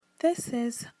This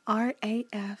is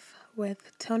RAF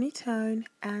with Tony Tone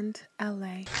and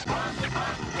LA.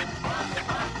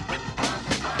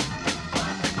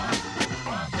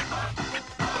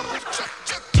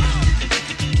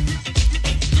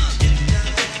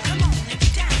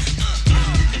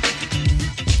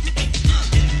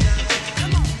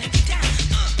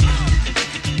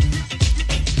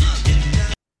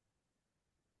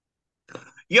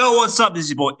 Yo, what's up? This is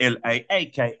your boy LA,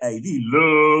 aka the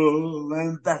Love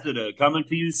Ambassador, coming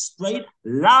to you straight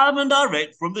live and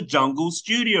direct from the Jungle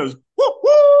Studios.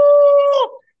 Woo-hoo!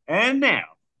 And now,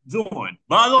 joined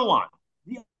by the one,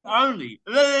 the only,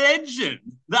 the legend,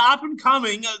 the up and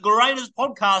coming greatest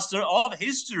podcaster of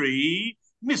history,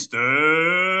 Mr.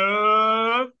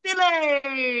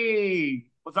 Billy.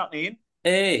 What's up, man?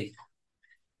 Hey,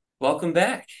 welcome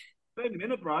back. Been a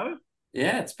minute, bro.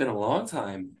 Yeah, it's been a long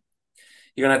time.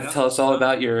 You're gonna have to Yeah. tell us all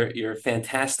about your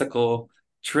fantastical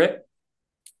trip.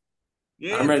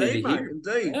 Yeah, I'm ready to indeed, mate. hear.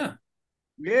 Indeed. Yeah.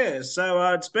 Yeah,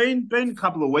 so it's been a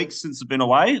couple of weeks since I've been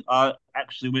away. I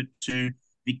actually went to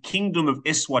the Kingdom of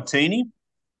Eswatini.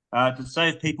 To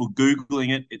save people Googling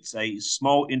it, it's a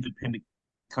small independent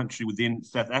country within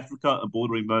South Africa and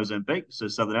bordering Mozambique, so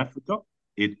Southern Africa.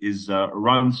 It is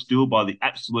run still by the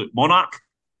absolute monarch,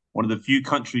 one of the few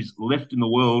countries left in the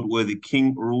world where the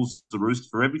king rules the roost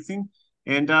for everything.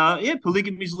 And yeah,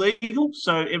 polygamy is legal.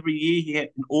 So every year,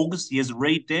 in August, he has a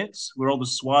reed dance where all the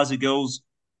Swazi girls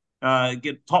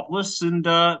get topless and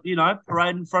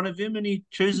parade in front of him, and he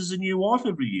chooses a new wife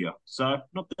every year. So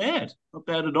not bad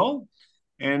at all.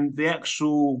 And the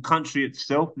actual country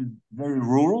itself is very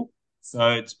rural, so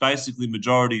it's basically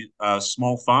majority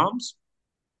small farms,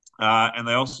 and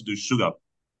they also do sugar.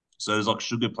 So there's like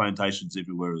sugar plantations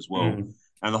everywhere as well, Mm.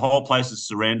 and the whole place is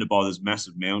surrounded by these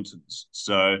massive mountains.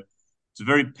 So it's a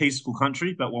very peaceful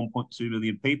country, about 1.2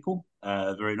 million people,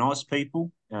 very nice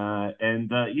people. Yeah,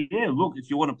 look, if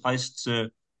you want a place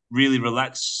to really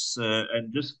relax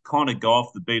and just kind of go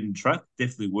off the beaten track,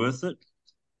 definitely worth it.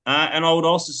 And I would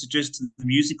also suggest to the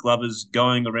music lovers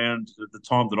going around at the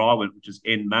time that I went, which is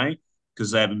end May,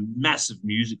 because they have a massive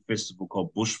music festival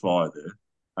called Bushfire there,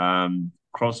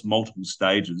 across multiple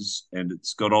stages, and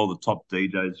it's got all the top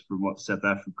DJs from like South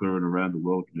Africa and around the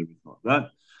world and everything like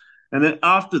that. And then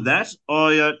after that,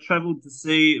 I travelled to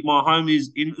see my homies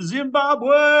in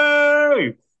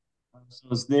Zimbabwe. So I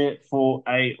was there for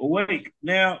a week.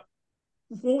 Now,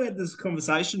 before we had this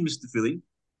conversation, Mr. Philly,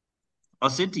 I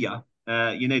said to you,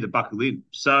 you need to buckle in.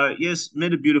 So, yes,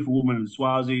 met a beautiful woman in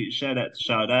Swazi. Shout out to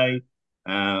Sade.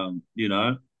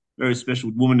 Very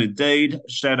special woman indeed.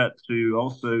 Shout out to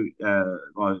also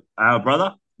our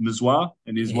brother, Mizwa,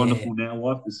 and his Yeah. wonderful now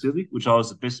wife, Vasily, which I was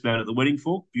the best man at the wedding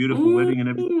for. Beautiful wedding and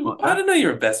everything Ooh, like I that. didn't know you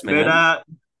were best But man.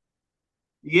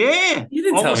 yeah, You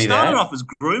didn't I tell was me started that. off as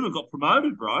groom and got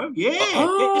promoted, bro. Yeah,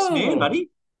 yes, man, Oh,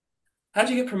 buddy. how'd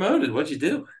you get promoted? What'd you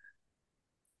do?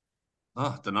 Oh,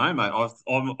 I don't know, mate.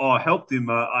 I helped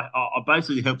him. I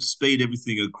basically helped speed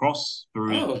everything across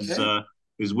for Oh, his okay.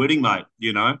 his wedding, mate.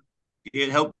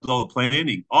 It helped with all the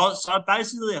planning. So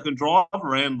basically, I can drive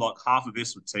around like half of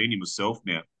Eswatini myself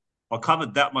now. I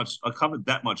covered that much. I covered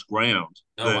that much ground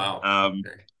Oh, that wow.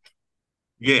 Okay.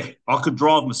 yeah, I could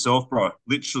drive myself, bro.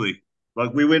 Literally,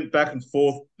 like we went back and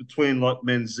forth between like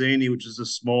Manzini, which is a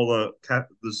smaller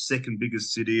the second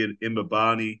biggest city, and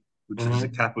Mbabane, which is the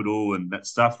Hmm. capital, and that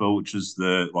stuff, which is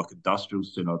the like industrial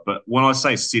center. But when I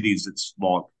say cities, it's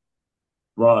like,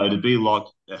 bro, it'd be like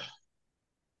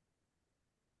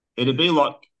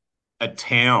a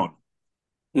town,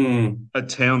 Mm. a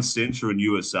town center in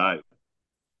USA.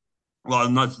 Well,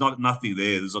 no, it's not nothing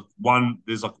there. There's like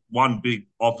one big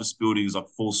office building is like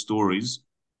 4 stories,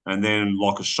 and then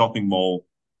like a shopping mall.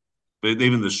 But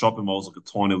even the shopping mall is like a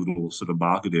tiny little sort of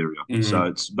market area. So Mm.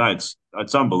 it's mate,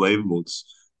 it's unbelievable. It's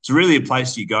really a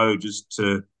place you go just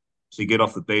to get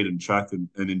off the beaten track and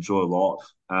enjoy life.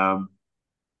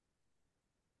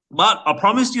 But I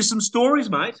promised you some stories,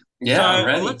 mate. Yeah, I'm So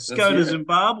ready. let's Let's go to hear it.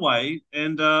 Zimbabwe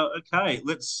and okay,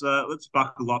 let's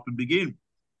buckle up and begin.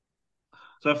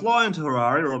 So I fly into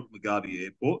Harare or Mugabe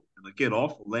Airport, and I get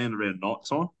off, I land around night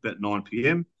time, about 9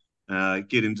 p.m.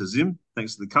 Get into Zim,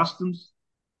 thanks to the customs.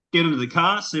 Get into the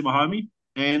car, see my homie,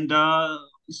 and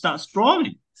he starts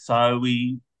driving. So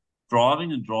we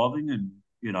driving, and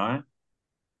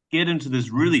get into this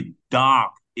really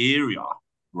dark area,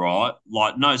 right?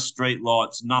 Like no street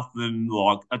lights, nothing.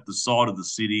 Like at the side of the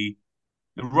city,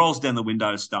 it rolls down the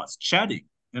window, starts chatting,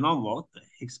 and I'm like, "What the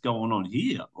heck's going on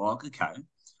here?" Like, okay.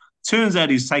 Turns out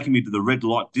he's taking me to the red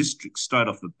light district straight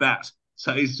off the bat.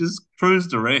 So he's just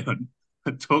cruised around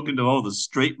and talking to all the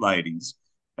street ladies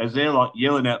as they're like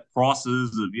yelling out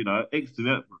prices of, X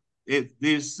amount.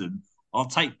 this, and I'll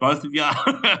take both of you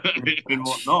and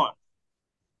whatnot.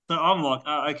 So I'm like,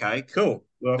 oh, okay, cool.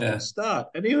 Well, I can Yeah. start.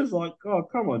 And he was like, oh,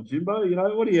 come on, Jimbo,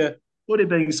 what are you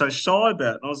being so shy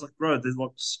about? And I was like, bro, there's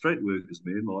like street workers,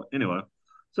 man. Like, anyway.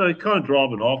 So kind of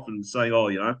driving off and saying,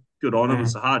 oh, good on them.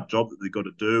 It's a Mm-hmm. hard job that they've got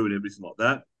to do and everything like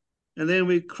that. And then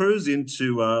we cruise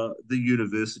into the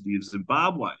University of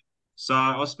Zimbabwe. So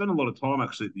I spent a lot of time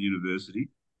actually at the university.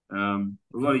 A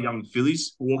lot of young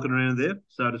fillies walking around there,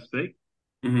 so to speak.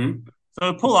 Mm-hmm. So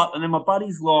I pull up, and then my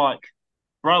buddy's like,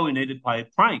 bro, we need to play a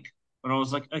prank. And I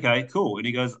was like, okay, cool. And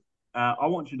he goes, I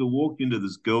want you to walk into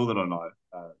this girl that I know,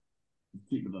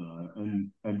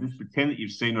 and just pretend that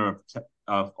you've seen her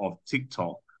of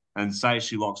TikTok and say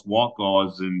she likes white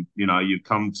guys and, you've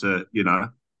come to,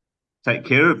 take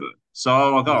care of her. So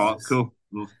I'm like, all right, Jesus. cool.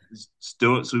 Let's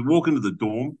do it. So we walk into the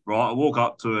dorm, right? I walk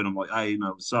up to her and I'm like, hey,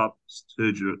 what's up? Just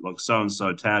heard you like so and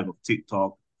so tag off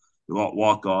TikTok. You like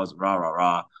white guys, rah, rah,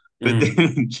 rah. But Mm.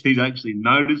 then she's actually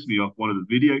noticed me off one of the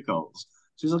video calls.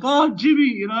 She's like, oh,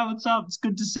 Jimmy, what's up? It's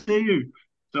good to see you.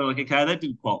 So I'm like, okay, that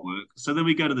didn't quite work. So then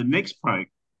we go to the next prank.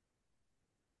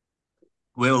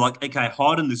 We're like, okay,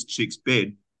 hide in this chick's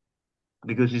bed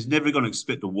because she's never going to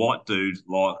expect a white dude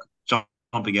like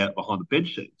jumping out behind the bed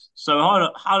sheets. So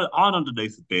hide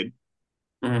underneath the bed.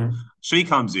 Mm. She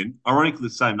comes in, ironically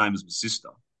the same name as my sister,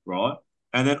 right?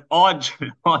 And then I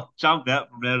jump out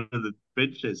from out of the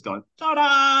bed sheets going,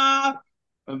 ta-da!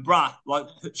 And bruh, like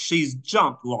she's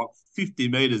jumped like 50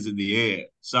 meters in the air.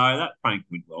 So that prank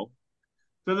went well.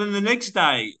 So then the next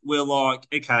day, we're like,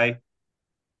 okay,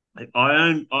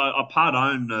 I part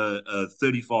own a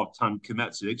 35-ton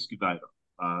Komatsu excavator.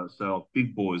 So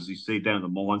big boys you see down the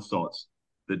mine sites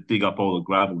that dig up all the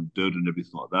gravel and dirt and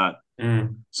everything like that.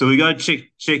 Mm. So we go check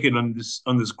it on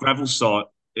this gravel site,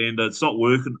 and it's not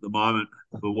working at the moment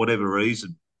for whatever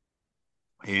reason.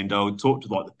 And I would talk to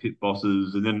like the pit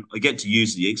bosses, and then I get to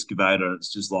use the excavator, and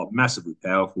it's just like massively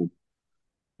powerful.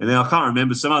 And then I can't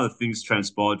remember some other things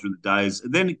transpired during the days.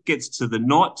 And then it gets to the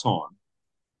night time,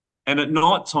 and at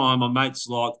night time, my mate's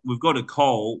like, "We've got a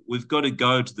coal. We've got to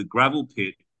go to the gravel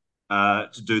pit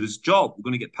to do this job. We're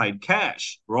going to get paid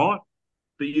cash, right?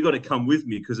 But you got to come with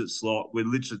me because it's like we're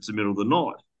literally it's the middle of the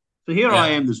night." So here I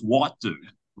Yeah. am, this white dude,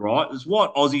 right? This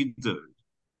white Aussie dude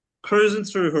cruising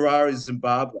through Harare,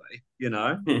 Zimbabwe,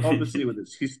 obviously with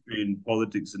its history and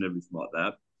politics and everything like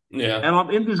that. Yeah. And I'm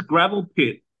in this gravel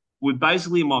pit with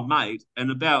basically my mate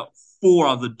and about four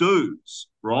other dudes,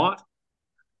 right?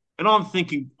 And I'm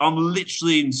thinking, I'm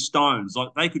literally in stones. Like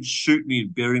they could shoot me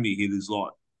and bury me here. There's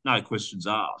like no questions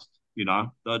asked,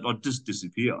 I'd just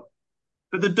disappear.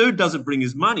 But the dude doesn't bring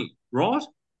his money, right?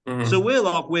 So Mm. we're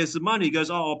like, "Where's the money?" He goes,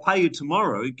 "Oh, I'll pay you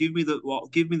tomorrow. Give me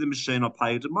the machine. I'll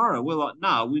pay you tomorrow." We're like,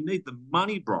 "No, we need the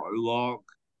money, bro. Like,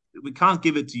 we can't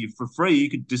give it to you for free. You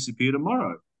could disappear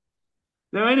tomorrow."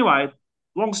 Now, anyway,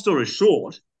 long story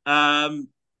short,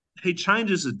 he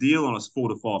changes the deal on us 4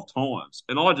 to 5 times,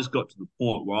 and I just got to the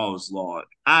point where I was like,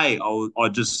 "Hey," I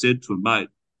just said to him, "Mate,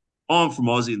 I'm from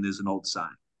Aussie, and there's an old saying."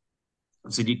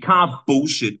 I said, you can't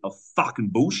bullshit a fucking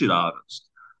bullshit artist.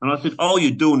 And I said, all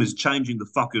you're doing is changing the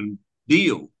fucking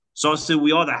deal. So I said,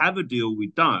 we either have a deal or we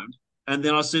don't. And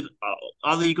then I said,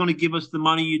 are you going to give us the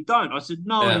money you don't? I said,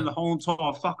 no one in Yeah. the whole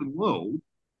entire fucking world,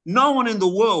 no one in the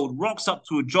world rocks up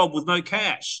to a job with no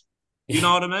cash. You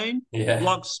know what I mean? Yeah.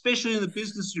 Like, especially in the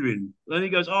business you're in. Then he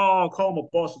goes, oh, I'll call my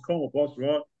boss,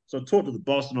 right? So I talked to the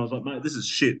boss and I was like, mate, this is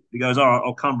shit. He goes, all right,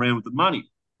 I'll come around with the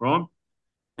money, right?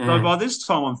 So by Mm. this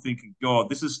time, I'm thinking, God,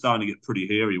 this is starting to get pretty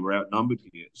hairy. We're outnumbered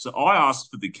here. So I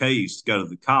asked for the keys to go to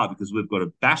the car because we've got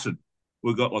a baton.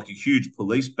 We've got like a huge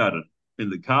police baton in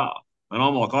the car, and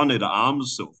I'm like, I need to arm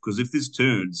myself because if this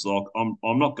turns, like, I'm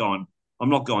not going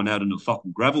out in a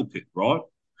fucking gravel pit, right?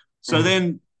 So Mm.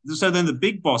 then, so then the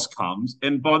big boss comes,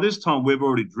 and by this time we've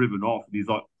already driven off, and he's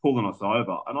like pulling us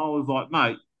over, and I was like,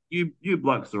 mate, you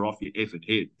blokes are off your effing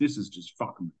head. This is just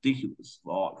fucking ridiculous.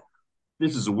 Like,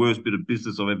 this is the worst bit of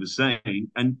business I've ever seen.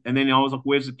 And then I was like,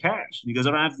 where's the cash? And he goes, I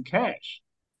don't have the cash.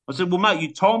 I said, well, mate,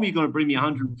 you told me you're going to bring me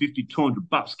 150,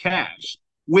 $200 cash.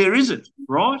 Where is it?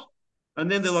 Right?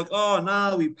 And then they're like, oh,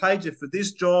 no, we paid you for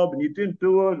this job and you didn't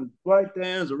do it. And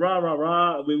breakdowns, rah, rah,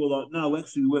 rah. And we were like, no,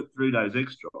 actually, we worked 3 days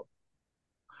extra.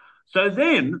 So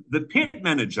then the pit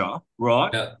manager,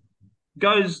 right,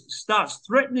 Yeah. starts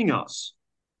threatening us.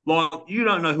 Like, you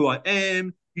don't know who I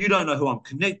am. You don't know who I'm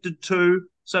connected to.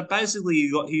 So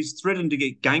basically, he's threatened to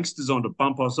get gangsters on to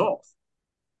bump us off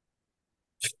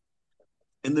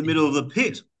in the middle of the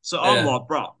pit. So I'm Yeah. like,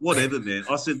 bro, whatever, man.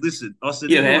 I said, listen, Yeah. if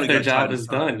you want Half to their go toe job to is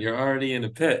toe, done. You're already in a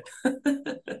pit. yeah,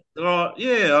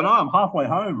 I know, I'm halfway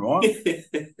home, right?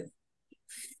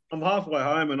 I'm halfway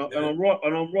home, and I'm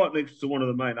right next to one of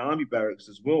the main army barracks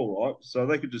as well, right? So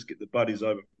they could just get the buddies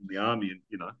over from the army,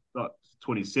 and like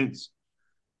 20 cents.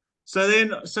 So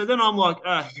then I'm like,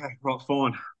 okay, right,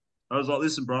 fine. I was like,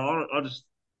 listen, bro, I just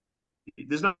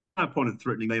there's no point in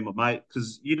threatening me and my mate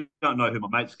because you don't know who my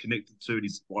mate's connected to, and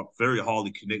he's like very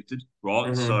highly connected, right?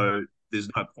 Hmm. So there's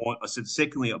no point. I said,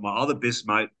 secondly, my other best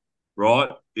mate, right,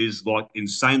 is like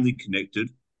insanely connected,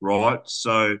 right?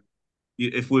 So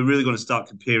if we're really going to start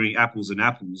comparing apples and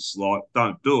apples, like,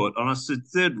 don't do it. And I said,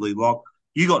 thirdly, like,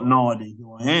 you got no idea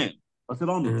who I am. I said,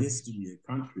 I'm a Hmm. guest in your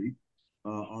country.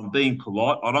 I'm being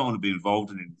polite. I don't want to be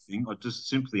involved in anything. I just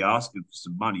simply asking for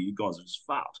some money. You guys are just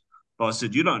fucked. But I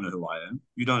said, you don't know who I am.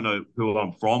 You don't know who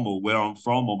I'm from or where I'm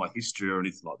from or my history or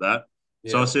anything like that.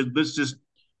 So I Yeah. said, let's just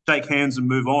shake hands and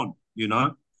move on.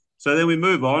 So then we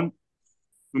move on.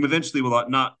 And eventually we're like,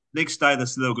 nah, next day they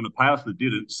said they were going to pay us. They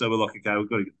didn't. So we're like, okay, we've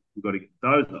got to get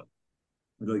dozer.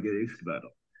 We've got to get an excavator.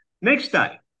 Next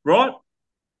day, right?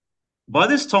 By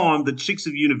this time, the chicks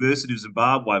of University of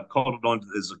Zimbabwe have cottoned on to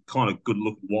there's a kind of good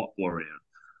looking white boy around.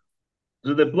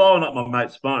 So they're blowing up my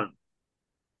mate's phone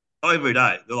every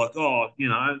day. They're like, oh,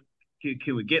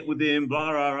 can we get with him? Blah,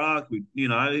 blah, blah. We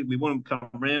want him to come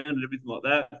around and everything like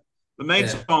that. The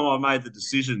meantime, Yeah. I made the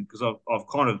decision because I've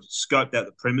kind of scoped out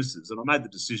the premises and I made the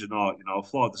decision, I'll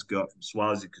fly this girl up from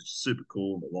Swazi because she's super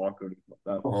cool and I like her and everything like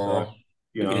that. So, Oh,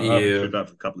 look at I have a trip you. out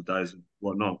for a couple of days and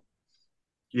whatnot.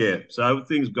 Yeah, so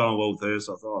things going well with her,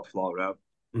 so I thought I'd fly her out.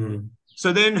 Mm.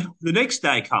 So then the next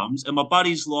day comes, and my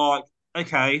buddy's like,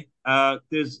 "Okay,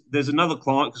 there's another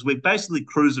client because we're basically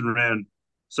cruising around."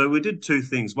 So we did two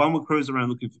things. One, we're cruising around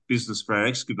looking for business for our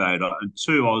excavator, and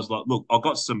two, I was like, "Look, I've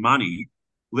got some money.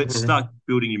 Let's start Hmm.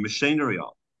 building your machinery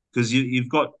up because you've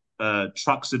got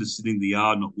trucks that are sitting in the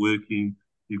yard not working.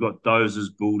 You've got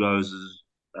dozers, bulldozers,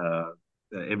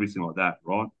 everything like that,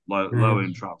 right? Low Hmm.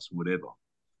 end trucks, whatever."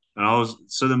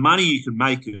 So the money you can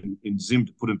make in Zim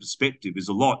to put in perspective is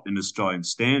a lot in Australian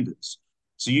standards.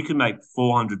 So you can make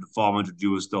 400 to 500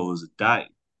 US dollars a day,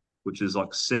 which is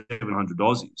like 700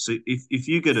 Aussie. So if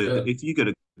you get a Shit. if you get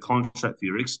a contract for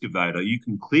your excavator, you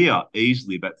can clear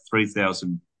easily about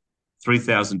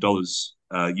 $3,000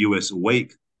 US a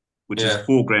week, which is Yeah.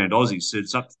 4 grand Aussie. So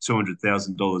it's up to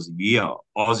 $200,000 a year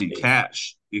Aussie Jeez.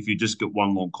 cash if you just get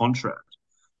one long contract.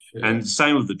 And Shit.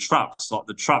 same with the trucks. Like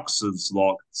the trucks is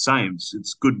like same.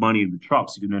 It's good money in the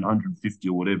trucks. You can earn 150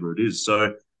 or whatever it is.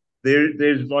 So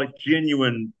there's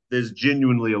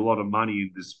genuinely a lot of money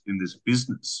in this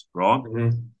business, right?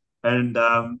 Hmm. And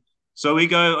so he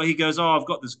goes, oh, I've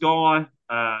got this guy.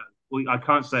 Well, I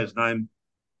can't say his name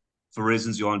for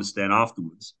reasons you'll understand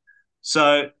afterwards.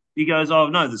 So he goes, oh, I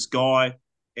know this guy,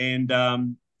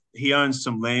 and he owns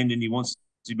some land, and he wants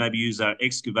to maybe use our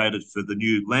excavator for the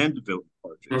new land development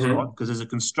projects, right? Hmm. Because there's a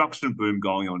construction boom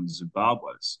going on in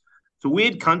Zimbabwe. It's a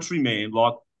weird country, man.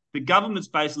 Like the government's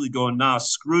basically going, nah,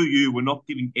 screw you. We're not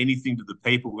giving anything to the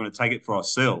people. We're going to take it for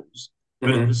ourselves.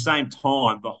 But at the Hmm. same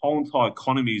time, the whole entire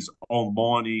economy is on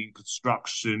mining,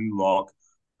 construction, like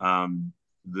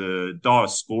the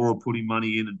diaspora putting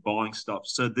money in and buying stuff.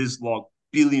 So there's like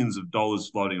billions of dollars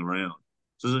floating around.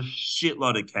 So there's a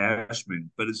shitload of cash,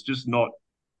 man, but it's just not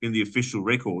in the official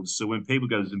records. So when people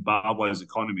go, Zimbabwe's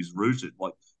economy is rooted,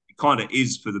 like it kind of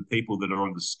is for the people that are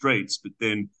on the streets, but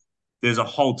then there's a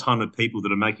whole ton of people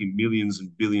that are making millions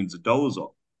and billions of dollars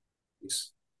off.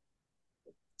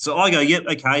 So I go, yep,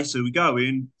 okay. So we go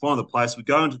in, find the place. We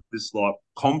go into this like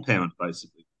compound,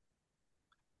 basically.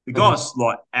 The Hmm. guy's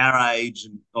like our age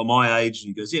or my age, and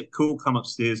he goes, "Yep, cool, come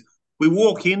upstairs." We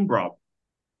walk in, bro.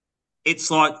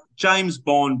 It's like James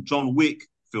Bond, John Wick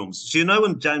films. So you know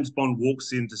when James Bond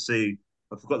walks in to see,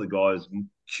 I forgot the guy's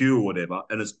Q or whatever,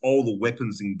 and it's all the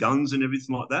weapons and guns and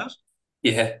everything like that.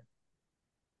 Yeah.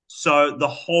 So the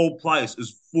whole place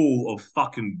is full of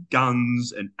fucking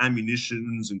guns and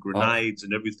ammunitions and Oh. grenades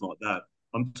and everything like that.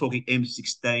 I'm talking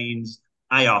M16s,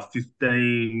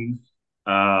 AR-15s,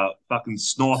 fucking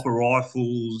sniper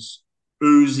rifles,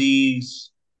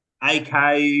 Uzis,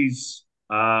 AKs,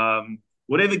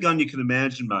 whatever gun you can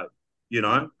imagine, mate.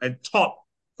 And top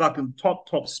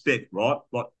spec, right?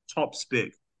 Like top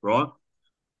spec, right?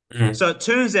 Hmm. So it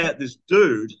turns out this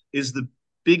dude is the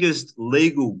biggest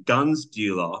legal guns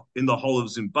dealer in the whole of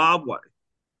Zimbabwe.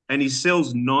 And he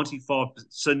sells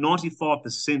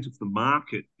 95% of the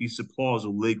market he supplies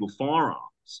with legal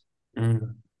firearms. Hmm.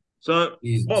 So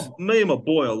Jesus. me and my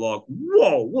boy are like,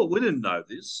 whoa, well, we didn't know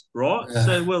this, right?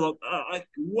 So we're like,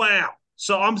 wow.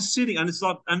 So I'm sitting and it's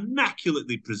like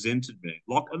immaculately presented, man,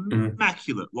 like Hmm.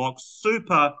 immaculate, like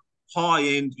super high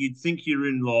end. You'd think you're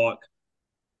in like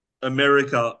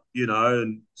America,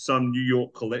 and some New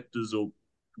York collectors or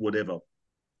whatever.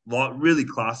 like really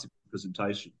classy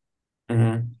presentation.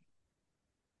 Mm-hmm.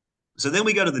 So then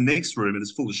we go to the next room and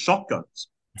it's full of shotguns.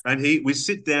 And we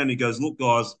sit down and he goes, look,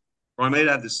 guys, I need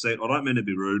to have this seat. I don't mean to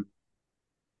be rude,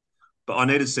 but I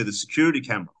need to see the security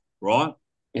camera, right?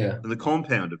 Yeah. And the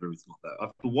compound of everything like that. I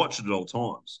have to watch it at all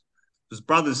times. His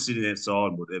brother's sitting outside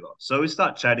and whatever. So we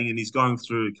start chatting and he's going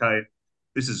through, okay,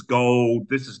 this is gold,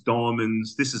 this is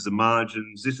diamonds, this is the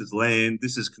margins, this is land,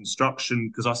 this is construction.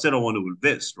 Because I said I want to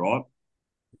invest, right?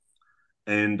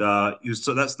 And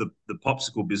so that's the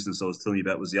popsicle business I was telling you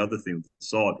about was the other thing on the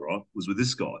side, right? Was with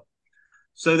this guy.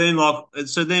 So then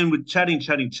we're chatting,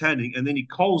 and then he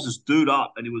calls this dude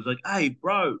up and he was like, hey,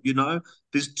 bro,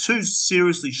 there's two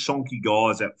seriously shonky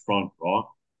guys out front, right?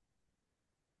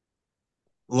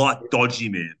 Like dodgy,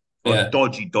 man. Like Yeah.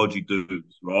 dodgy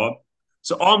dudes, right?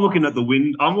 So I'm looking at the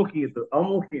wind, I'm looking at the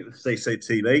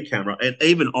CCTV camera, and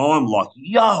even I'm like,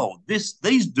 yo, these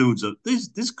dudes are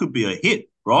this could be a hit,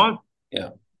 right? Yeah.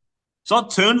 So I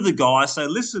turned to the guy, I say,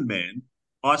 listen, man,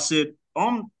 I said,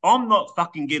 I'm not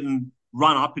fucking getting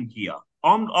run up in here.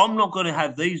 I'm not gonna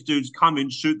have these dudes come in,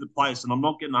 shoot the place, and I'm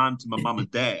not getting home to my mum and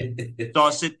dad. So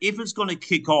I said, if it's gonna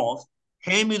kick off,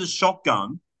 hand me the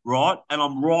shotgun, right? And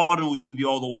I'm riding with you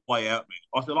all the way out,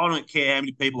 man. I said, I don't care how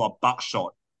many people are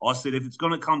buckshot. I said, if it's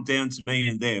gonna come down to me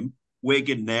and them, we're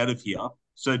getting out of here.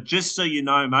 So just so you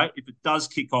know, mate, if it does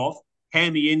kick off,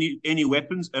 hand me any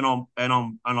weapons, and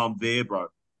I'm there, bro.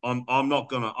 I'm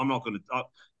like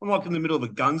in the middle of a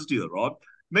guns deal, right?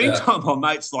 Yeah. Meantime, my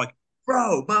mate's like,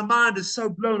 bro, my mind is so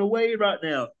blown away right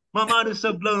now. My mind is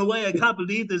so blown away. I can't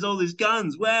believe there's all these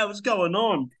guns. Wow, what's going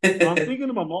on? And I'm thinking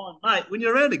to my mind, mate, when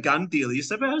you're around a gun dealer, you're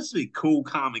supposed to be cool,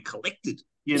 calm, and collected.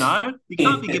 You know, you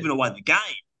can't be giving away the game.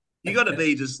 You got to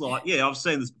be just like, yeah, I've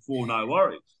seen this before, no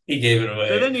worries. He gave it So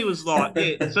away. then he was like,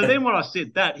 yeah. So then when I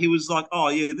said that, he was like, oh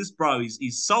yeah, this bro,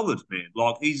 he's solid, man.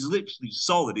 Like he's literally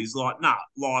solid. He's like, nah,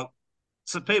 like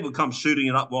so people come shooting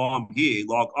it up while I'm here.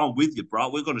 Like I'm with you, bro.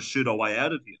 We're going to shoot our way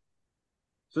out of here.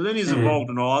 So then he's Mm. involved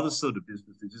in all other sort of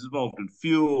businesses. He's involved in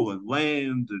fuel and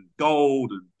land and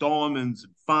gold and diamonds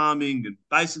and farming and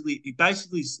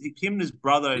him and his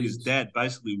brother and his Jesus. dad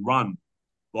basically run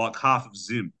like half of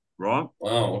Zim, right?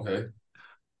 Wow. Okay.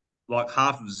 Like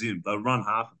half of Zim. They run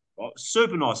half of it. Right?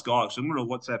 Super nice guy. So I'm going to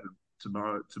WhatsApp him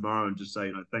tomorrow and just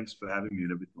say, thanks for having me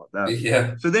and everything like that.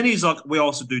 Yeah. So then he's like, we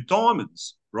also do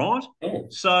diamonds, right? Oh.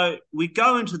 So we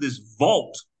go into this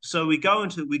vault. So we go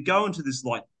into this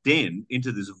like den,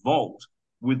 into this vault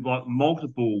with like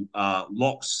multiple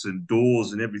locks and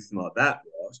doors and everything like that,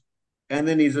 right? And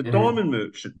then he's a Mm-hmm. diamond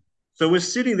merchant. So we're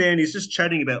sitting there and he's just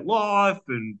chatting about life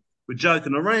and we're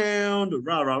joking around,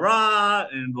 rah rah rah,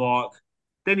 and like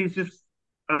then he's just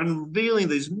unveiling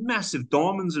these massive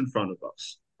diamonds in front of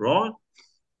us, right?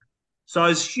 So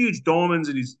it's huge diamonds,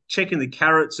 and he's checking the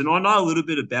carats, and I know a little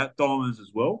bit about diamonds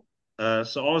as well.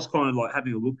 So I was kind of like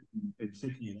having a look and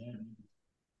checking it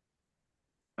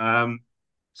out.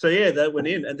 So yeah, that went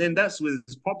in, and then that's with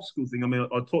this popsicle thing. I mean,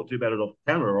 I talked to you about it off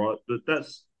camera, right? But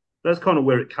that's kind of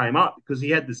where it came up because he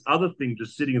had this other thing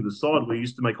just sitting on the side where he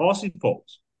used to make icy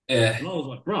pops, Yeah. and I was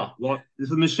like, bro, like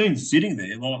there's a machine sitting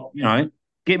there, like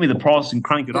get me the price and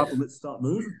crank it up and let's start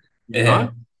moving, you Yeah.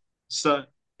 know. So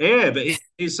yeah, but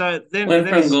so Went then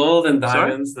from he's gold and sorry.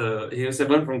 diamonds to he said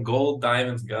went from gold,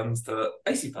 diamonds, guns to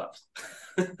icy pops.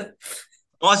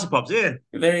 Icy Pops, yeah.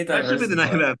 Very That should be the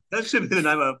name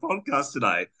diversified. of our podcast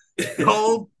today.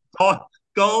 Gold,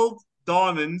 gold,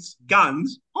 diamonds,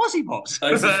 guns, Icy Pops.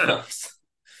 Icy pops.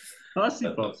 Icy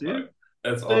What the Pops, yeah. fuck?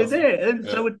 That's So awesome. there, and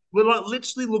Yeah. so we're like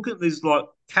literally looking at these like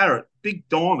carat, big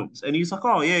diamonds, and he's like,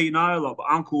 "Oh yeah, like my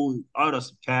uncle owed us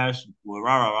some cash. Well,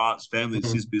 rah rah rah. It's family,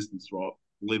 it's his Mhm. business, right?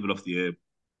 Leave it off the air."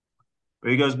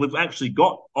 But he goes, "We've actually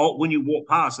got when you walk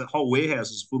past that whole warehouse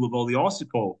is full of all the icy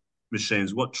pole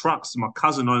machines. What trucks? My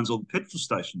cousin owns all the petrol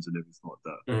stations and everything like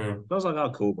that." Mhm. So I was like,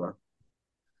 "Oh, cool, bro."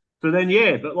 So then,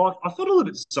 yeah, but like I felt a little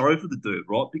bit sorry for the dude,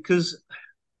 right? Because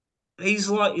he's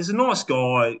a nice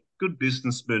guy, good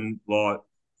businessman, like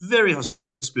very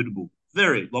hospitable,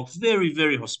 very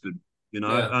hospitable.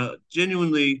 Yeah.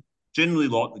 Genuinely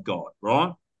like the guy,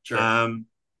 right? Sure. Um,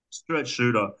 Straight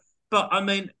shooter, but I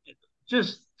mean,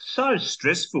 just so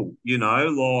stressful,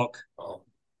 like Oh.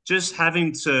 just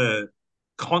having to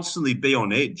constantly be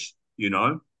on edge, I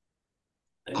mean,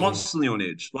 constantly on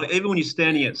edge. Like even when you're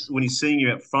standing yeah. at, when he's seeing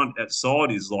you out front,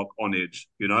 outside, is like on edge.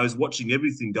 He's watching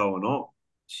everything going on,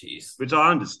 Jeez. which I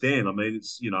understand. I mean,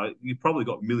 it's you've probably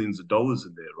got millions of dollars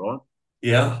in there, right?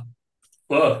 Yeah.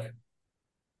 Fuck.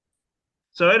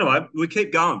 So anyway, we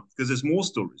keep going because there's more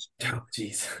stories. Oh,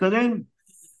 jeez. So then,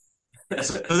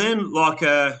 so then, like,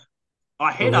 I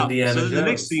Little head up. Indiana So then the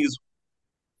next thing Jones. is,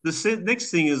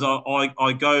 next thing is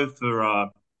I go for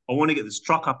I want to get this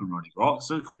truck up and running, right?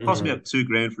 So it cost me Mm-hmm. about 2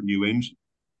 grand for a new engine.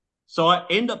 So I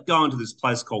end up going to this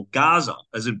place called Gaza,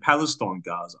 as in Palestine,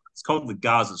 Gaza. It's called the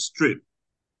Gaza Strip.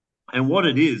 And what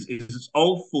it is it's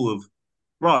all full of,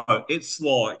 bro, it's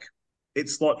like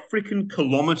freaking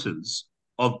kilometers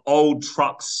of old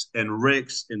trucks and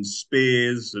wrecks and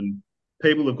spares, and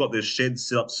people have got their sheds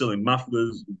set up selling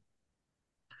mufflers,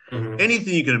 Mm-hmm.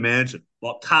 anything you can imagine,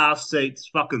 like car seats,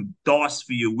 fucking dice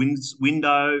for your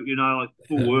window, like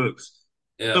full works.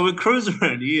 So Yeah. we cruise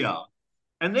around here,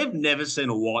 and they've never seen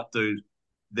a white dude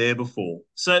there before.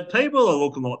 So people are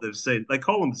looking like they've seen. They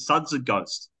call them suds of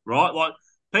ghosts, right? Like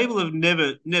people have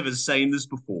never seen this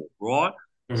before, right?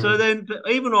 So Mm-hmm. then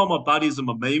even all my buddies and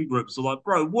my meme groups are like,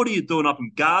 bro, what are you doing up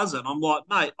in Gaza? And I'm like,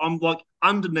 mate, I'm like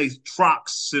underneath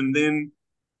trucks, and then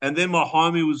my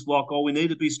homie was like, oh, we need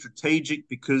to be strategic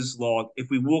because like if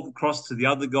we walk across to the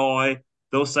other guy,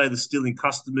 they'll say they're stealing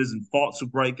customers and fights will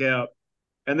break out.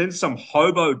 And then some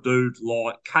hobo dude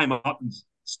like came up and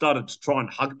started to try and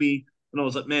hug me. And I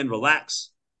was like, man,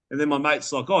 relax. And then my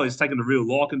mate's like, oh, he's taken a real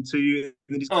liking to you. And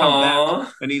then he's come back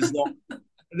Aw. and he's like,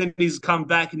 and then he's come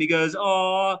back and he goes,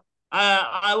 oh,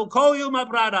 I will call you, my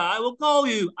brother. I will call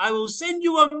you. I will send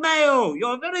you a mail.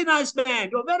 You're a very nice man.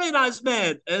 You're a very nice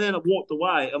man. And then I walked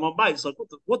away. And my mate's like,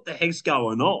 what the heck's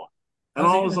going on? And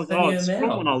How's I he was gonna like, send oh, you a it's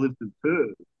from when mail? I lived in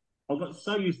Perth. I got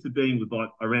so used to being with like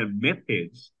around meth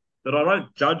heads that I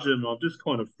don't judge them. I'm just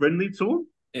kind of friendly to them,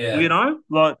 Yeah.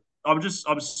 like I'm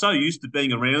so used to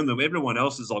being around them. Everyone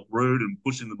else is like rude and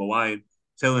pushing them away and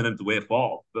telling them to wear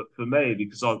off. But for me,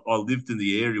 because I lived in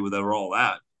the area where they were all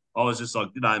at, I was just like,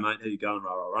 "G'day, mate. How you going?"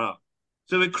 Rah rah rah.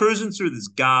 So we're cruising through this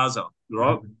Gaza,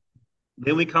 right? Mhm.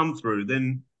 Then we come through,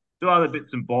 then do other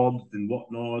bits and bobs and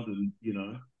whatnot,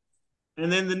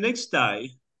 and then the next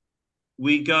day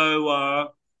we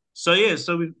go. So yeah,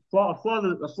 so I fly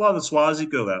the Swazi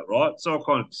girl out, right? So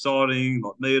kind of exciting,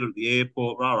 like meet her at the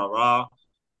airport, rah rah rah.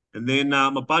 And then my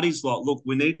buddy's like, look,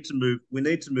 we need to move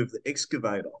the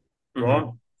excavator, right,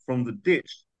 Mhm. from the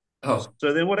ditch. Oh,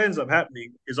 So then what ends up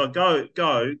happening is I go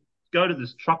to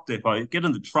this truck depot, get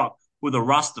in the truck with a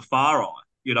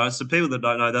Rastafari, so people that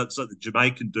don't know, that's like the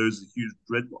Jamaican dudes, the huge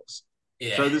dreadlocks.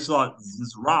 yeah. So this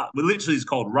Rust, we literally is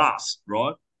called Rust,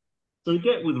 right? So we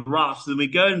get with Rust, and we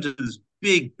go into this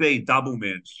big B double,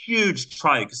 man, huge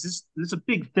tray, because this is a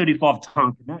big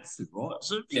 35-ton Komatsu, right?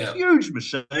 So it's a Yeah. huge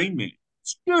machine, man.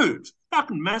 It's huge,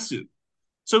 fucking massive.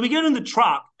 So we get in the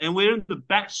truck and we're in the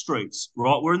back streets,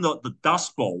 right? We're in the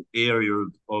Dust Bowl area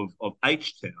of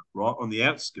H Town, right? On the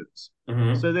outskirts.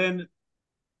 Hmm. So then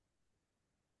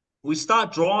we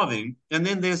start driving, and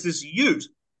then there's this ute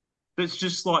that's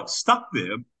just like stuck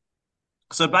there.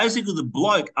 So basically, the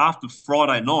bloke after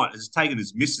Friday night has taken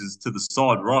his missus to the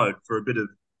side road for a bit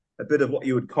of what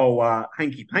you would call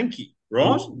hanky panky,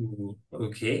 right? Ooh, So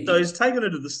okay. he's taken her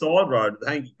to the side road, the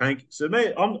hanky panky. So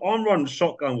me, I'm running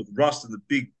shotgun with Rust in the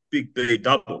big B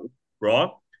double,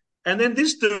 right? And then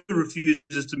this dude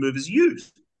refuses to move his ute.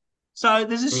 So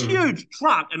there's this Mm. huge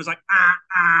truck, and it's like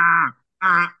ah.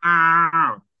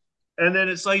 And then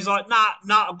he's like, nah,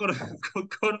 I've got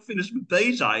to finish my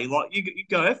BJ. Like, you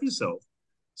go F yourself.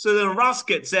 So then Russ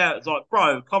gets out. It's like,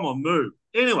 bro, come on, move.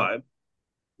 Anyway,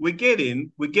 we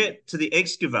get to the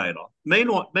excavator.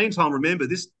 Meantime, remember,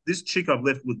 this chick I've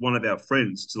left with one of our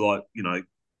friends to, like,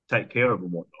 take care of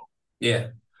and whatnot. Yeah.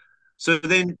 So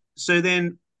then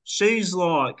she's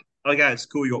like, okay, it's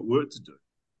cool, you got work to do.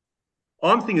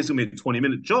 I'm thinking it's gonna be a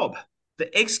 20-minute job.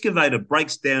 The excavator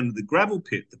breaks down to the gravel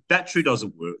pit. The battery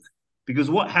doesn't work because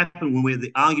what happened when we had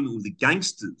the argument with the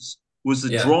gangsters was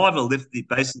the Yeah. driver left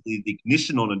basically the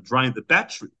ignition on and drained the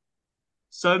battery.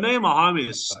 So me and my homie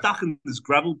are Fuck. stuck in this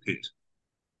gravel pit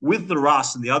with the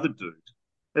Russ and the other dude.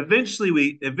 Eventually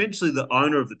the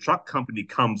owner of the truck company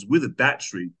comes with a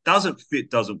battery, doesn't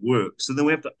fit, doesn't work. So then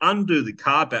we have to undo the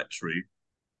car battery,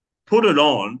 put it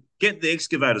on, get the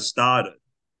excavator started,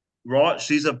 right?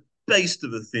 She's a beast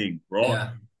of a thing, right?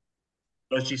 Yeah.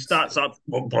 So she starts up.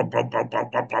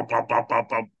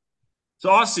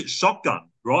 So I sit shotgun,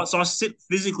 right? So I sit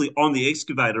physically on the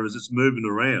excavator as it's moving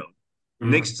around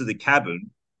next Mm. to the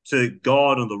cabin to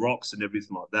guide on the rocks and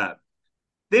everything like that.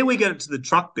 Then we get it to the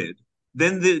truck bed.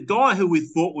 Then the guy who we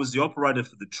thought was the operator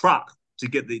for the truck to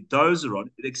get the dozer on,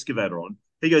 the excavator on,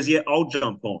 he goes, yeah, I'll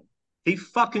jump on. He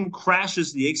fucking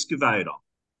crashes the excavator,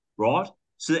 right?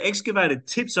 So the excavator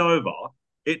tips over.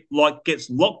 It like gets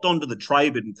locked onto the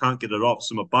tray bed and can't get it off.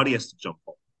 So my buddy has to jump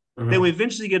off. Then we Hmm.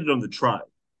 eventually get it on the tray.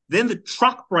 Then the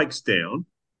truck breaks down.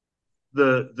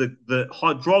 The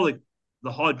hydraulic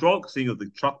thing of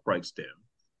the truck breaks down.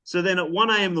 So then at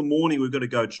 1 a.m. in the morning, we've got to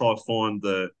go try find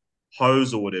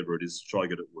hose or whatever it is to try and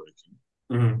get it working.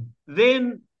 Mm-hmm.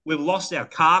 Then we've lost our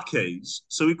car keys,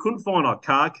 so we couldn't find our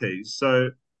car keys. So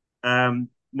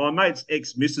my mate's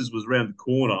ex-missus was around the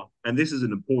corner, and this is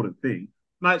an important thing.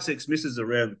 Mate's ex-missus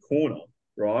around the corner,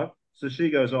 right? So she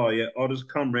goes, oh, yeah, I'll just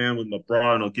come round with my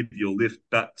bro and I'll give you a lift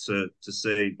back to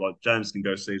see, like, James can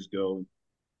go see his girl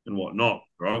and whatnot,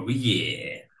 right? Oh,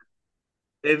 yeah.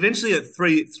 Eventually at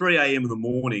 3 a.m. in the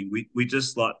morning, we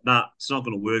just like, nah, it's not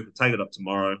going to work. We'll take it up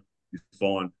tomorrow. You're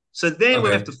fine. So then we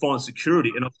have Okay. to find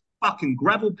security in a fucking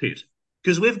gravel pit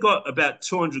because we've got about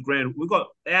 200 grand. We've got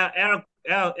our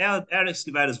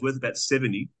excavator's worth about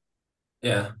 70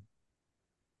 Yeah.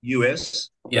 US.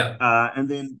 Yeah. And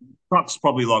then truck's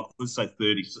probably like, let's say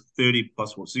 30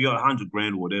 plus what. So you got 100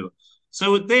 grand or whatever.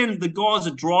 So then the guys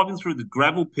are driving through the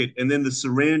gravel pit and then the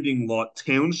surrounding like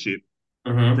township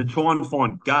to Mm-hmm. try and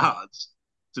find guards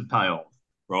to pay off,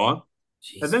 right?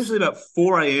 Jesus. Eventually, about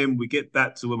 4 a.m., we get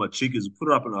back to where my chick is, put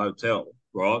her up in a hotel,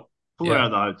 right? Pull her Yeah. out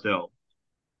of the hotel.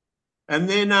 And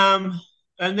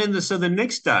then so the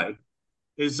next day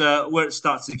is where it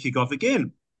starts to kick off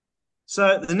again.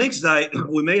 So the next day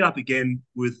we meet up again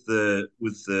with my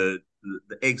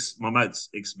mate's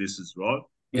ex missus, right?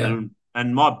 Yeah.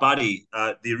 And my buddy,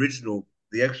 the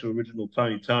actual original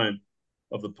Tony Tone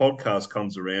of the podcast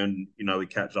comes around. And, we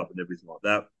catch up and everything like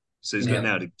that. So he's got Yeah.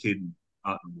 now a kid and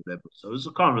whatever. So it was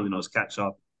a kind of really nice catch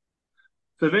up.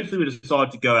 So eventually we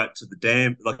decided to go out to the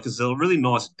dam, like there's a really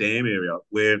nice dam area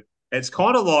where it's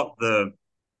kind of like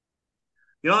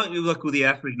like with the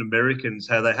African Americans,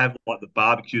 how they have like the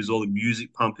barbecues, all the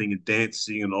music pumping and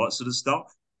dancing and all that sort of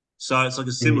stuff. So it's like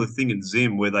a similar Mm-hmm. thing in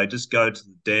Zim where they just go to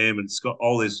the dam and it's got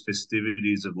all these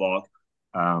festivities of like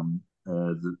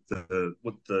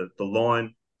the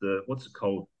line, what's it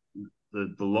called,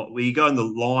 the where you go in the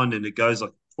line and it goes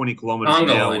like 20 kilometers an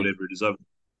Conga hour, line. whatever it is over.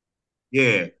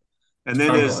 Yeah, and then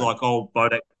Conga there's line. like old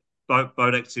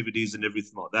boat activities and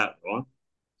everything like that, right?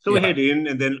 So we Yeah. head in,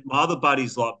 and then my other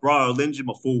buddy's like, "Bro, I'll lend you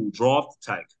my four-wheel drive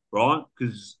to take, right?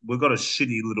 Because we've got a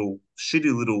shitty little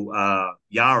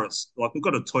Yaris. Like we've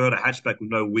got a Toyota hatchback with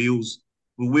no wheels.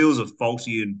 The wheels are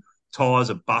faulty and tires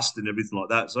are busted and everything like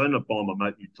that. So I ended up buying my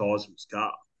mate new tires for his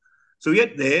car. So we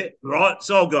get there, right?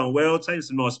 So I'm going well, taking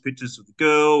some nice pictures with the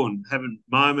girl and having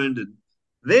a moment, and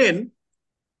then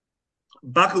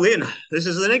buckle in. This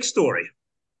is the next story.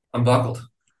 I'm buckled.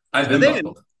 I've So been then,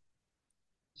 buckled.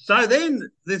 so then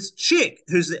this chick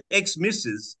who's the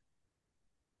ex-missus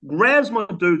grabs my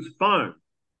dude's phone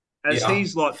as Yeah.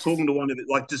 he's like talking to one of it,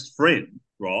 like just friend,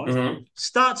 right? Mm-hmm.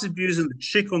 Starts abusing the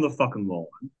chick on the fucking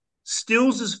line,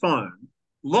 steals his phone,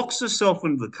 locks herself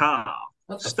in the car,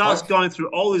 What the starts fuck? going through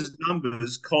all his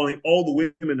numbers, calling all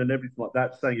the women and everything like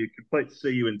that, saying you complete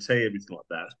CUNT, everything like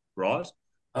that, right?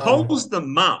 Oh my. Calls the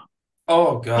mum,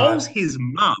 Oh calls God. his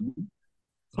mum,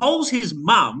 calls his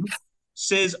mum,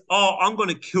 says, "Oh, I'm going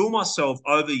to kill myself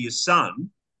over your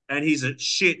son," and he's a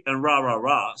shit and rah rah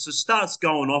rah. So starts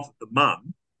going off at the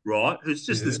mum, right? Who's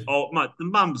just this Dude. old mate. The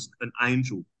mum's an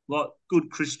angel, like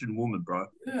good Christian woman, bro.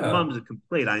 The Yeah. mum's a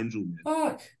complete angel, man.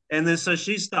 Fuck. And then so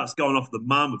she starts going off the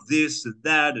mum of this and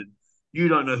that, and you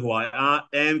don't know who I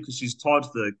am because she's tied to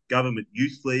the government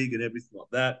youth league and everything like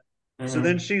that. So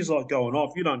then Mm-hmm. she's like going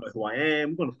off, you don't know who I am.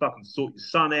 I'm gonna fucking sort your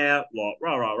son out, like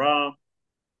rah rah rah.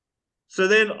 So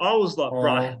then I was like,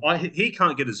 bro, Oh. he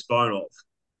can't get his phone off.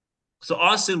 So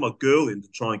I sent my girl in to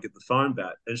try and get the phone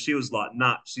back, and she was like,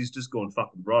 nah, she's just gone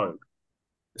fucking rogue.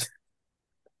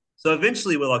 So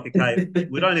eventually we're like, okay,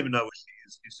 we don't even know where she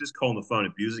is. She's just calling the phone,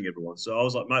 abusing everyone. So I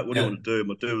was like, mate, what do you Yeah. want to do?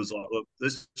 My dude was like, look,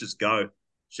 let's just go.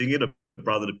 She can get a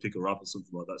brother to pick her up or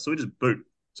something like that. So we just boot.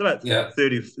 It's about Yeah.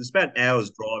 30, it's about an hour's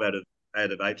drive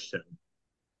out of H Town.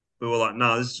 We were like,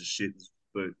 no, this is just shit. This is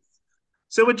boot.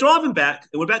 So we're driving back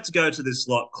and we're about to go to this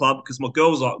like club because my girl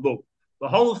was like, look, the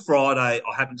whole of Friday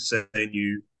I haven't seen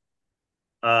you.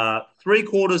 3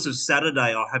 quarters of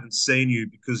Saturday I haven't seen you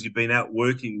because you've been out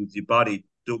working with your buddy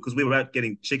because we were out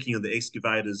checking on the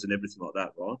excavators and everything like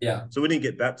that, right? Yeah. So we didn't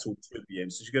get back till 2 p.m.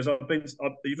 So she goes,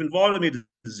 you've invited me to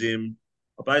Zim.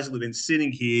 I've basically been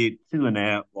sitting here chilling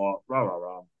out, like rah rah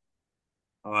rah.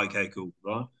 Oh, okay, cool,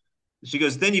 right? She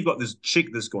goes, then you've got this chick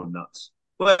that's gone nuts.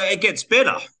 Well, it gets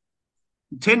better.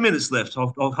 10 minutes left.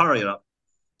 I'll hurry it up.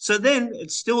 So then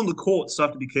it's still in the court, so I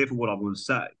have to be careful what I'm going to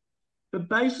say. But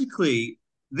basically,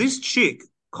 this chick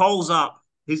calls up,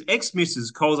 his ex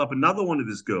missus calls up another one of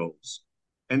his girls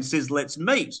and says, let's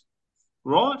meet,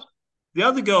 right? The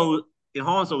other girl, in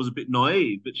hindsight, was a bit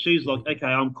naive, but she's like, okay,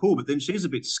 I'm cool. But then she's a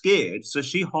bit scared. So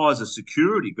she hires a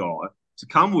security guy to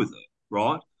come with her,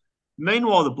 right?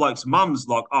 Meanwhile, the bloke's mum's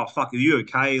like, oh, fuck, are you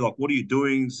okay? Like, what are you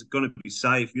doing? Is it going to be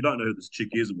safe? You don't know who this chick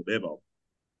is or whatever.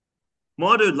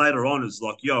 My dude later on is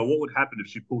like, yo, what would happen if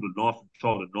she pulled a knife and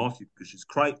tried to knife you? Because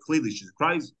clearly she's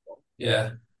crazy.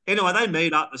 Yeah. Anyway, they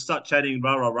meet up, they start chatting,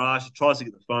 rah, rah, rah. She tries to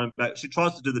get the phone back. She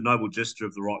tries to do the noble gesture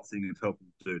of the right thing of helping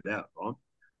the dude out, right?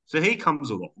 So he comes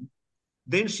along.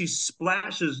 Then she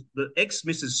splashes, the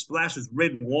ex-missus splashes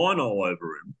red wine all over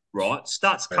him, right?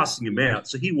 Starts cussing him out.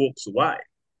 So he walks away.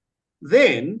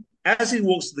 Then, as he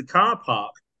walks to the car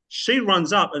park, she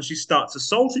runs up and she starts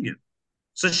assaulting him.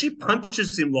 So she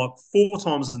punches him like 4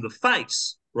 times in the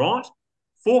face, right?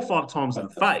 4 or 5 times in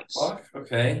What the the face. fuck?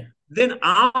 Okay. Then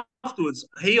afterwards,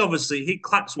 he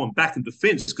claps one back in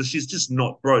defense because she's just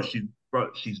not,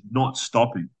 she's not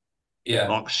stopping. Yeah.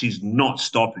 Like she's not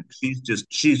stopping.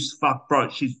 She's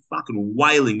fucking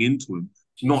wailing into him,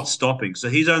 not Jesus. stopping. So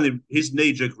his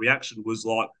knee jerk reaction was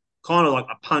like kind of like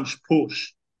a punch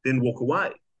push, then walk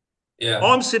away. Yeah.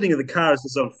 I'm sitting in the car as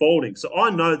this unfolding, so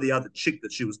I know the other chick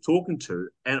that she was talking to,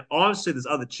 and I see this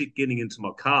other chick getting into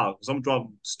my car because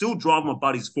still driving my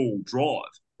buddy's 4-wheel drive,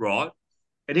 right?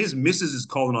 And his missus is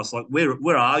calling us like,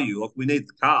 "Where are you? Like, we need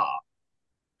the car."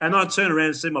 And I turn around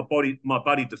and see my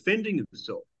buddy defending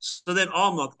himself. So then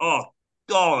I'm like, "Oh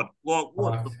God, like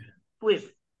what Fuck. the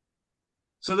flip?"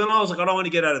 So then I was like, "I don't want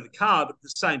to get out of the car," but at the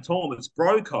same time, it's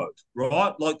bro code,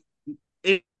 right? Like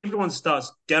everyone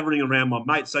starts gathering around my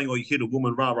mate saying, "Oh, you hit a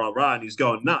woman, rah, rah, rah," and he's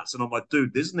going nuts. And I'm like,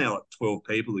 dude, there's now like 12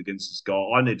 people against this guy.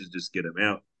 I need to just get him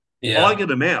out. I Yeah.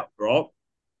 get him out, right?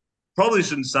 Probably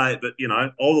shouldn't say it, but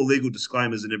all the legal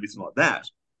disclaimers and everything like that.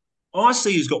 I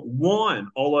see he's got wine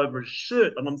all over his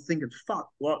shirt, and I'm thinking, fuck,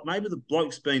 like maybe the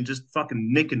bloke's been just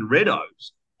fucking nicking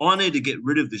Reddos. I need to get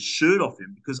rid of this shirt off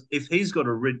him because if he's got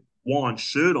a red wine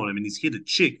shirt on him and he's hit a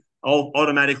chick,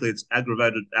 automatically it's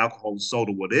aggravated alcohol assault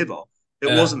or whatever. It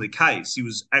Yeah. wasn't the case. He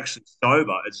was actually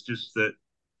sober. It's just that.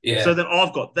 So Yeah. then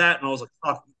I've got that, and I was like,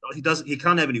 fuck, he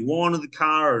can't have any wine in the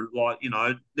car, or like,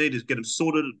 need to get him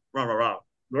sorted, rah, rah, rah.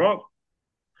 Right?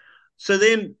 So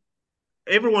then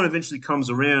everyone eventually comes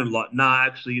around like, nah,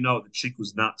 actually, the chick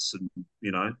was nuts, and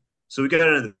so we go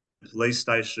down to the police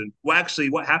station. Well, actually,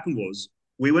 what happened was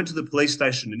we went to the police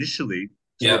station initially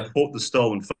to Yeah. report the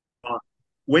stolen phone.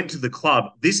 Went to the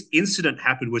club. This incident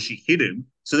happened where she hit him.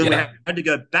 So then we Yeah. had to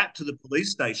go back to the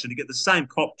police station to get the same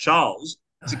cop, Charles,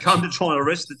 to Oh, come to try and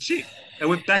arrest the chick. And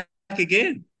went back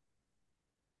again.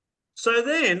 So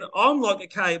then I'm like,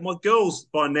 okay, my girl's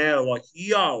by now like,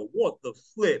 yo, what the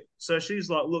flip? So she's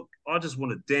like, look, I just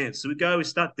want to dance. So we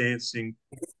start dancing.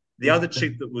 The other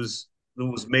chick that was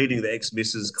meeting the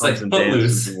ex-missus it's comes like and dances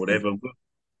footloose. and whatever.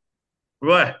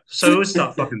 Right. So we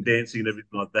start fucking dancing and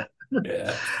everything like that.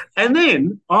 Yeah. And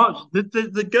then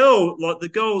the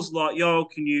girl's like, yo,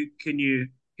 can you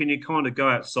kind of go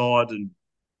outside and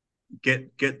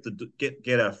get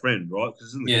our friend, right? Because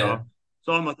it's in the Yeah. car.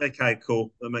 So I'm like, okay,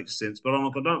 cool, that makes sense. But I'm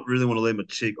like, I don't really want to leave my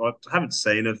chick. I haven't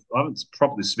seen her. I haven't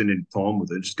properly spent any time with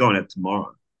her. She's going out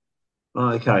tomorrow.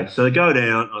 Okay, so they go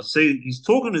down. I see he's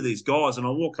talking to these guys, and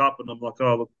I walk up and I'm like,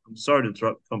 oh, look, I'm sorry to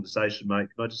interrupt the conversation, mate.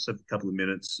 Can I just have a couple of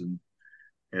minutes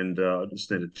and I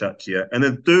just need to chat to you? And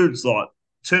then dudes like,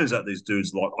 turns out these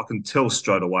dudes like, I can tell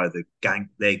straight away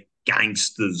they're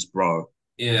gangsters, bro.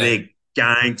 Yeah. They're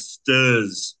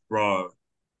gangsters, bro.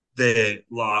 They're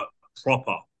like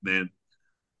proper, man.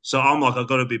 So I'm like, I've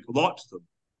got to be polite to them.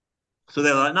 So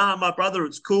they're like, nah, my brother,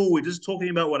 it's cool. We're just talking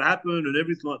about what happened and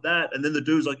everything like that. And then the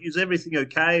dude's like, is everything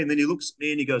okay? And then he looks at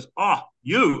me and he goes, oh,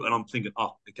 you. And I'm thinking,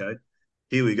 oh, okay,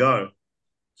 here we go.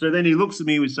 So then he looks at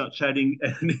me, we start chatting,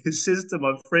 and he says to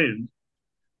my friend,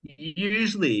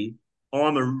 usually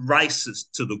I'm a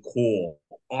racist to the core.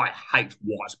 I hate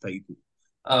white people.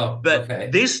 Oh, But okay.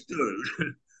 this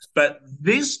dude, but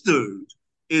this dude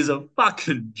is a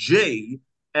fucking G,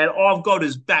 and I've got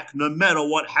his back no matter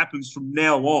what happens from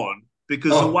now on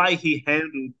because the Oh, way he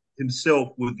handled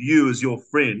himself with you as your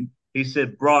friend, he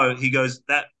said, bro, we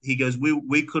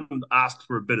couldn't ask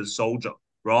for a better soldier,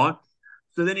 right?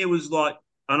 So then he was like,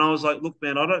 and I was like, look,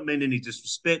 man, I don't mean any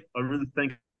disrespect. I really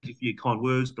thank you for your kind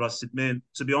words, but I said, man,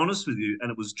 to be honest with you, and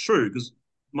it was true because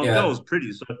my girl yeah. was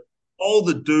pretty, so all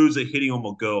the dudes are hitting on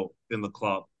my girl in the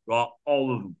club, right?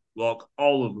 All of them, like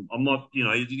all of them. I'm not,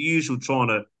 the usual trying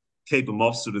to keep them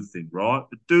off sort of thing, right?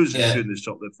 But dudes are Yeah. shooting this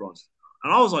shot left, right.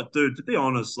 And I was like, dude, to be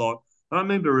honest, like, I don't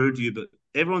mean to be rude to you, but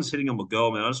everyone's hitting on my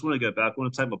girl, man. I just want to go back. I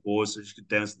want to take my boys so she could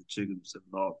dance to the chicken and stuff.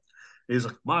 He's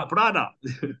like, my brother,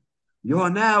 you are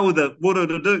now with the What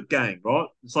the Duke gang, right?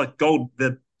 It's like gold,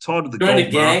 they're tied to the Join a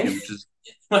gold gang? mafia, which is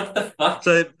What the fuck?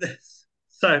 so.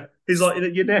 So he's like,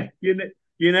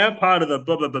 you're now part of the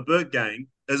blah blah blah blah gang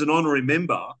as an honorary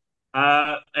member,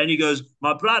 and he goes,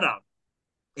 my brother,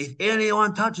 if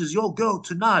anyone touches your girl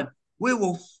tonight, we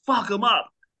will fuck them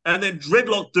up. And then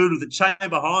dreadlock dude with the chain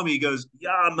behind me, he goes,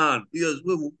 yeah, man. He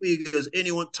goes,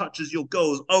 anyone touches your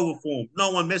girl is overform.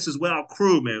 No one messes with our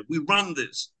crew, man. We run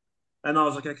this. And I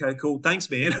was like, okay, cool. Thanks,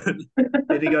 man.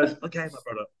 And he goes, okay,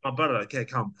 my brother, okay,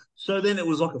 come. So then it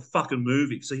was like a fucking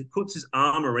movie. So he puts his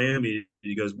arm around me and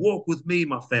he goes, walk with me,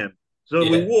 my fam. So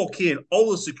we Yeah. walk in,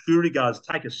 all the security guards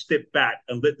take a step back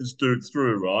and let this dude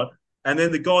through, right? And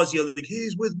then the guys yelling,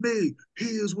 he's with me, he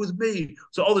is with me.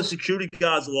 So all the security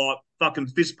guards are like fucking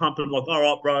fist pumping, like, all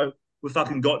right, bro, we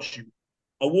fucking got you.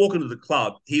 I walk into the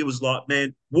club. He was like,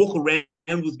 man, walk around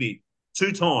with me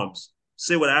 2 times,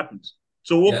 see what happens.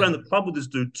 So I walk Yeah. around the club with this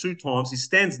dude 2 times. He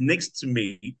stands next to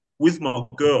me with my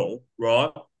girl,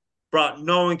 right? But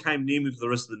no one came near me for the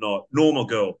rest of the night, nor my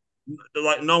girl.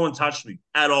 Like, no one touched me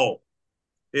at all.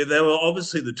 Yeah, they were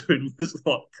obviously the dude was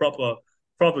like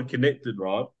proper connected,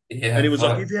 right? And Yeah. he was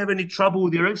like, Fuck. if you have any trouble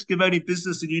with your excavating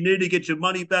business and you need to get your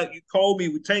money back, you call me.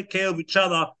 We take care of each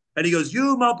other. And he goes,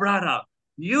 you, my brother,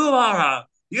 you're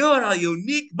a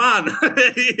unique man.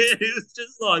 He was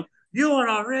just like, you are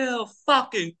a real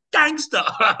fucking gangster.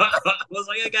 I was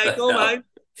like, okay, The cool, hell? mate.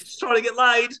 Just trying to get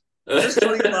laid. Just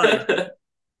trying to get laid.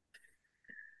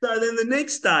 So then the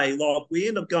next day, like, we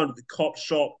end up going to the cop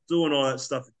shop, doing all that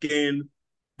stuff again.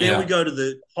 Then we Yeah. go to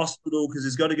the hospital because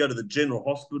he's got to go to the general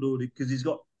hospital because he's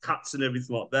got cuts and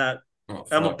everything like that. Oh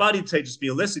And my fuck. buddy teaches me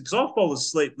a lesson because I fall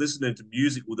asleep listening to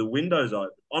music with the windows open.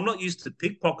 I'm not used to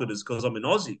pickpocketers because I'm an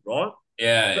Aussie, right?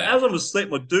 Yeah. So Yeah. as I'm asleep,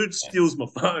 my dude steals my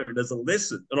phone as a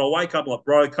lesson. And I wake up like,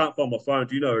 bro, can't find my phone.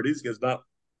 Do you know where it is? He goes, no,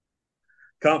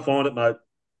 can't find it, mate.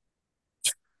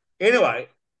 Anyway,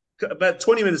 about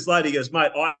 20 minutes later, he goes,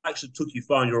 mate, I actually took your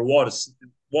phone. You're wide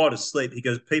asleep. He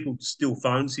goes, people steal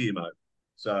phones here, mate.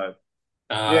 So,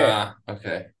 yeah.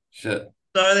 Okay. Shit.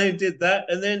 So they did that.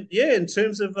 And then, yeah, in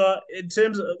terms of,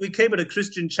 we keep it a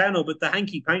Christian channel, but the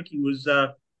hanky panky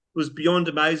was beyond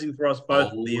amazing for us both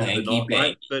at the Oh, end of the hanky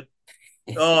night, mate.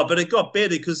 panky. But it got better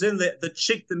because then the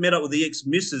chick that met up with the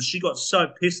ex-missus, she got so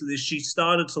pissed at this, she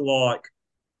started to like,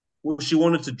 well, she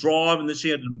wanted to drive and then she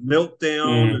had a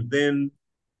meltdown and Mm. then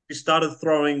she started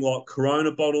throwing like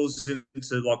Corona bottles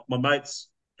into like my mate's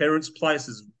parents'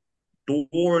 place's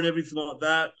door and everything like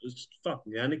that. It was just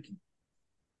fucking anarchy.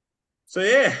 So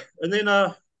yeah, and then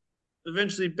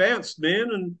eventually bounced, man,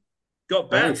 and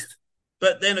got back. Christ.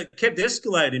 But then it kept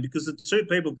escalating because the two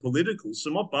people were political.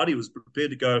 So my buddy was prepared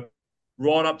to go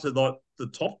right up to like the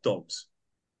top dogs.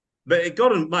 But it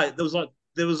got him, mate.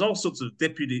 There was all sorts of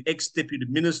ex-deputy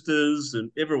ministers,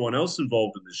 and everyone else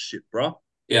involved in this shit, bro.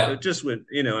 Yeah. It just went,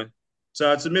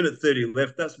 So it's a minute 30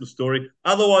 left. That's my story.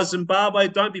 Otherwise, Zimbabwe,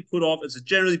 don't be put off. It's a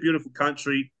generally beautiful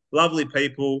country, lovely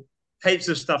people, heaps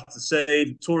of stuff to see.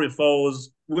 Victoria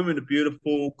Falls, women are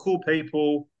beautiful, cool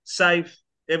people, safe,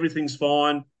 everything's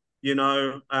fine. You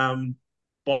know,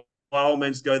 by all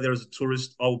means, go there as a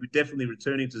tourist. I will be definitely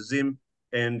returning to Zim.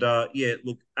 And yeah,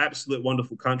 look, absolute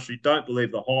wonderful country. Don't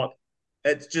believe the hype.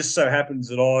 It just so happens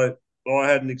that I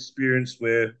had an experience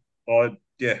where I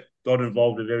got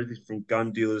involved in everything from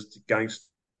gun dealers to gangsters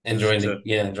to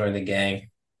Enjoying the gang.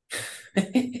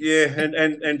 yeah,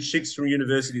 and chicks from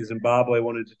University of Zimbabwe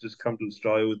wanted to just come to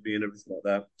Australia with me and everything like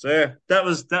that. So yeah,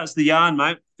 that's the yarn,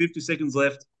 mate. 50 seconds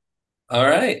left. All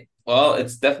right. Well,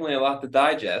 it's definitely a lot to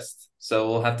digest. So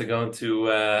we'll have to go into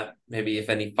maybe if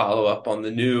any follow up on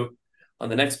the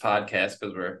next podcast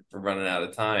because we're running out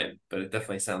of time. But it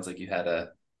definitely sounds like you had a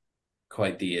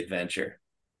quite the adventure.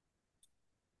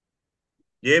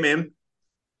 Yeah, man.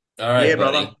 All right, Yeah,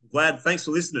 brother. buddy. Glad. Thanks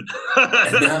for listening.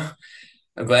 No,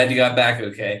 I'm glad you got back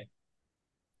okay.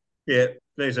 Yeah,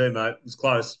 me too, mate. It was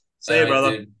close. All See you, right,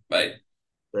 brother. dude. Bye.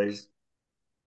 Peace.